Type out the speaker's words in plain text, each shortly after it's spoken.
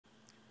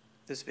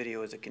This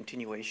video is a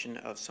continuation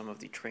of some of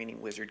the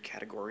training wizard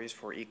categories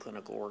for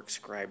eClinicalWorks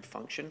Scribe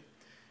function.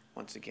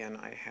 Once again,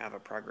 I have a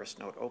progress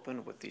note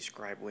open with the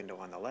Scribe window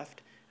on the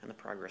left and the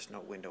progress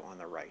note window on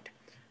the right.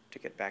 To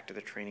get back to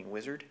the training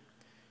wizard,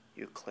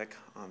 you click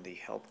on the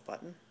Help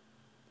button,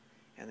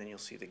 and then you'll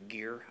see the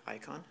gear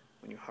icon.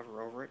 When you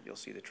hover over it, you'll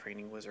see the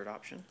training wizard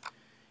option,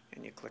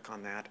 and you click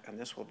on that, and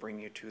this will bring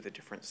you to the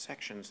different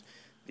sections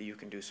that you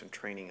can do some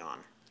training on.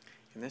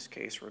 In this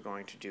case, we're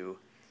going to do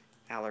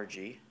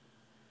allergy,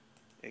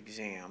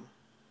 exam,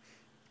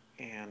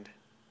 and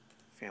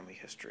family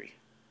history.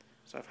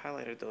 So I've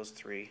highlighted those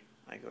three.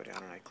 I go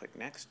down and I click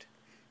next.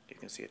 You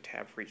can see a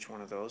tab for each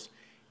one of those,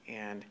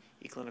 and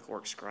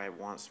eClinicalWorks Scribe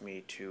wants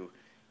me to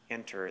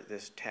enter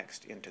this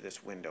text into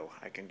this window.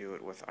 I can do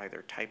it with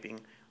either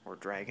typing or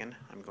dragging.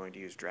 I'm going to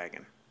use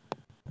dragging.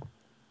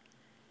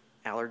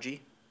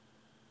 Allergy.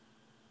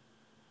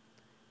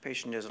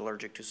 Patient is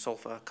allergic to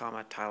sulfa,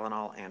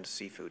 Tylenol, and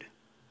seafood.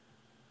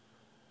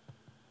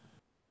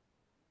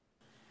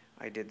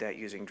 I did that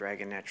using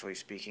dragon, naturally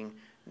speaking.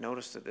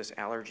 Notice that this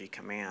allergy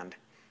command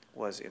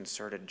was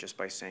inserted just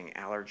by saying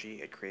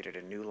allergy. It created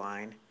a new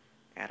line,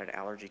 added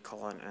allergy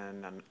colon,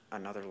 and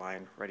another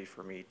line ready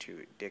for me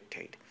to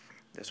dictate.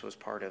 This was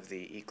part of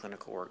the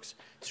eClinicalWorks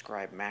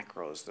Scribe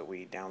macros that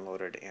we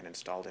downloaded and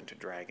installed into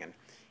Dragon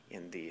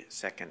in the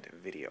second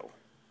video.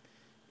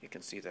 You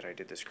can see that I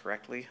did this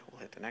correctly. We'll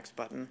hit the next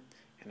button,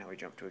 and now we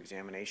jump to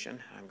examination.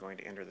 I'm going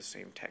to enter the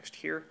same text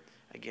here,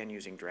 again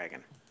using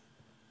Dragon.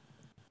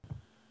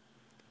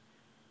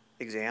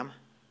 Exam,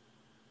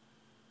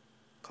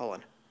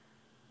 colon,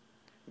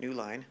 new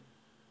line,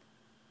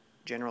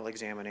 general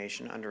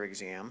examination under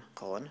exam,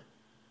 colon,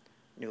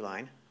 new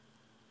line,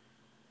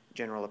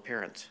 general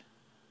appearance,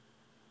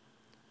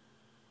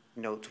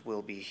 notes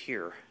will be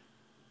here,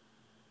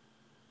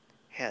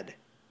 head,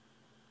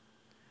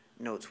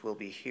 notes will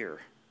be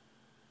here.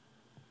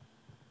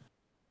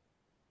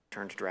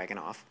 Turn to Dragon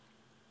off.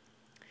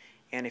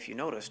 And if you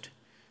noticed,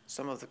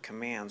 some of the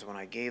commands when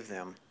I gave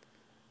them,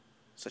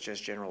 such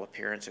as general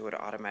appearance, it would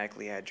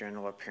automatically add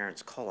general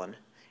appearance colon,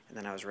 and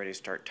then I was ready to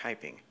start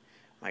typing.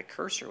 My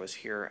cursor was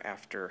here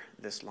after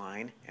this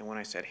line, and when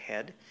I said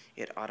head,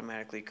 it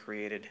automatically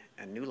created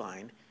a new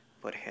line,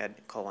 put head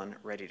colon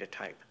ready to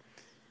type.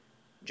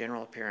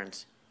 General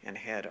appearance and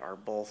head are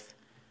both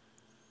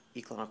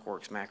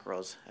eClinicalWorks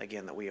macros,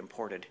 again, that we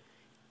imported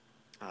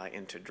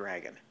into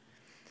Dragon.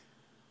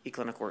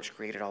 eClinicalWorks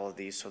created all of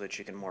these so that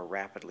you can more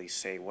rapidly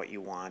say what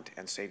you want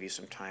and save you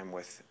some time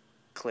with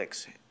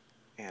clicks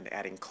and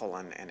adding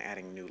colon and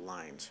adding new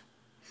lines.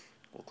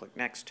 We'll click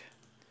next,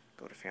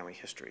 go to family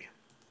history.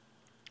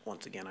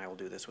 Once again, I will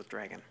do this with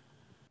Dragon.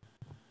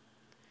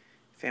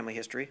 Family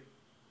history.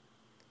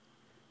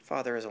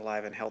 Father is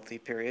alive and healthy,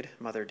 period.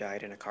 Mother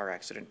died in a car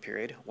accident,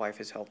 period. Wife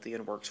is healthy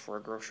and works for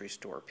a grocery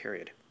store,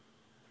 period.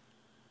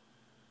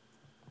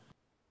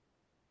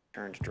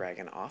 Turned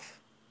Dragon off,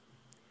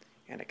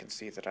 and I can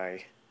see that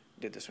I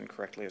did this one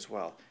correctly as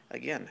well.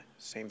 Again,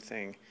 same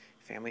thing.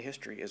 Family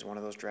history is one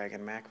of those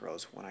Dragon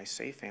macros. When I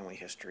say family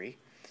history,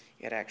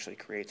 it actually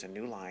creates a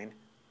new line,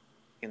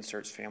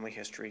 inserts family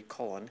history,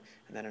 colon,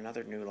 and then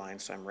another new line,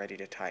 so I'm ready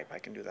to type. I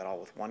can do that all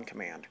with one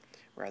command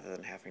rather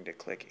than having to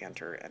click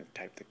enter and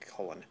type the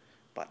colon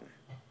button.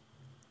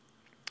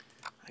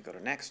 I go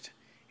to next,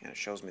 and it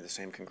shows me the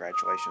same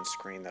congratulations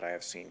screen that I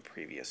have seen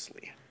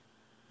previously.